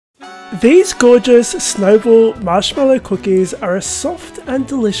These gorgeous Snowball marshmallow cookies are a soft and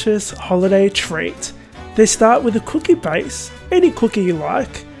delicious holiday treat. They start with a cookie base, any cookie you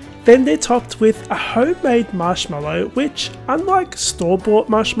like, then they're topped with a homemade marshmallow which, unlike store-bought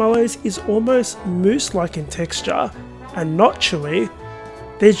marshmallows, is almost mousse-like in texture and not chewy.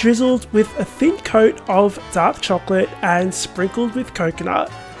 They're drizzled with a thin coat of dark chocolate and sprinkled with coconut.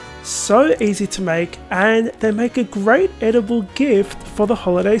 So easy to make, and they make a great edible gift for the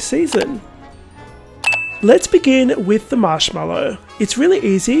holiday season. Let's begin with the marshmallow. It's really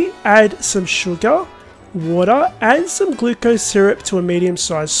easy. Add some sugar, water and some glucose syrup to a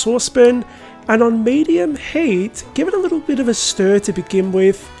medium-sized saucepan, and on medium heat give it a little bit of a stir to begin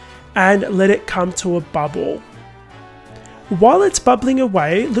with and let it come to a bubble. While it's bubbling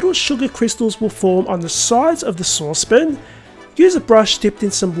away, little sugar crystals will form on the sides of the saucepan. Use a brush dipped in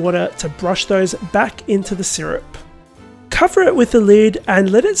some water to brush those back into the syrup. Cover it with a lid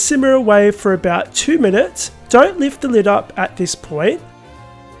and let it simmer away for about 2 minutes. Don't lift the lid up at this point.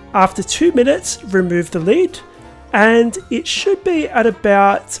 After 2 minutes, remove the lid and it should be at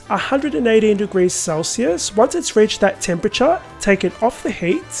about 118 degrees Celsius. Once it's reached that temperature, take it off the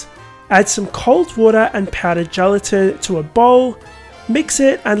heat. Add some cold water and powdered gelatin to a bowl. Mix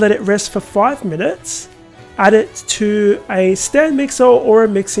it and let it rest for 5 minutes. Add it to a stand mixer or a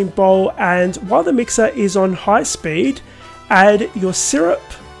mixing bowl, and while the mixer is on high speed, add your syrup.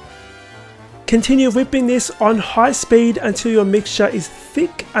 Continue whipping this on high speed until your mixture is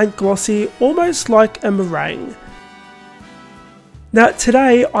thick and glossy, almost like a meringue. Now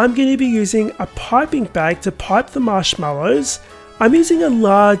today I'm going to be using a piping bag to pipe the marshmallows. I'm using a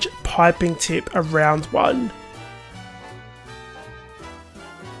large piping tip, a round one.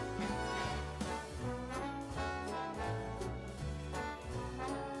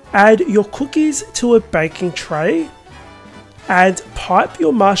 Add your cookies to a baking tray and pipe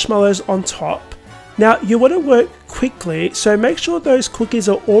your marshmallows on top. Now you want to work quickly, so make sure those cookies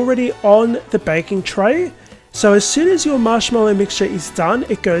are already on the baking tray. So as soon as your marshmallow mixture is done,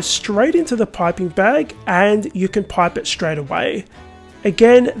 it goes straight into the piping bag and you can pipe it straight away.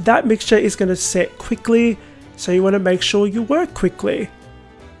 Again, that mixture is going to set quickly, so you want to make sure you work quickly.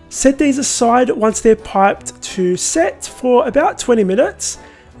 Set these aside once they're piped to set for about 20 minutes.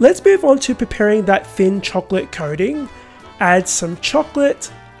 Let's move on to preparing that thin chocolate coating. Add some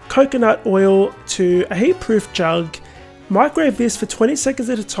chocolate, coconut oil to a heat-proof jug. Microwave this for 20 seconds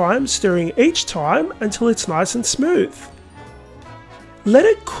at a time, stirring each time until it's nice and smooth. Let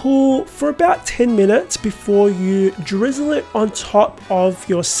it cool for about 10 minutes before you drizzle it on top of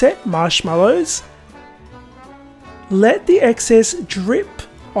your set marshmallows. Let the excess drip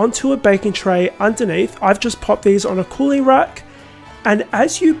onto a baking tray underneath. I've just popped these on a cooling rack. And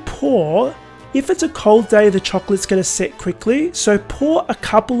as you pour, if it's a cold day, the chocolate's going to set quickly, so pour a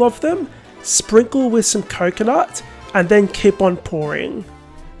couple of them, sprinkle with some coconut, and then keep on pouring.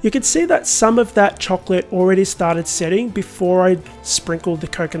 You can see that some of that chocolate already started setting before I sprinkled the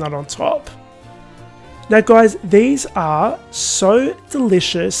coconut on top. Now guys, these are so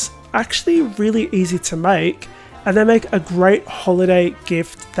delicious, actually really easy to make, and they make a great holiday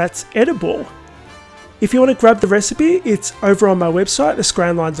gift that's edible. If you want to grab the recipe, it's over on my website,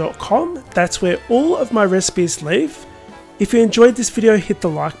 thescranline.com. That's where all of my recipes live. If you enjoyed this video, hit the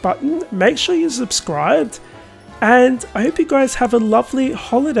like button, make sure you're subscribed, and I hope you guys have a lovely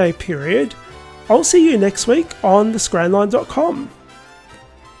holiday period. I'll see you next week on thescranline.com.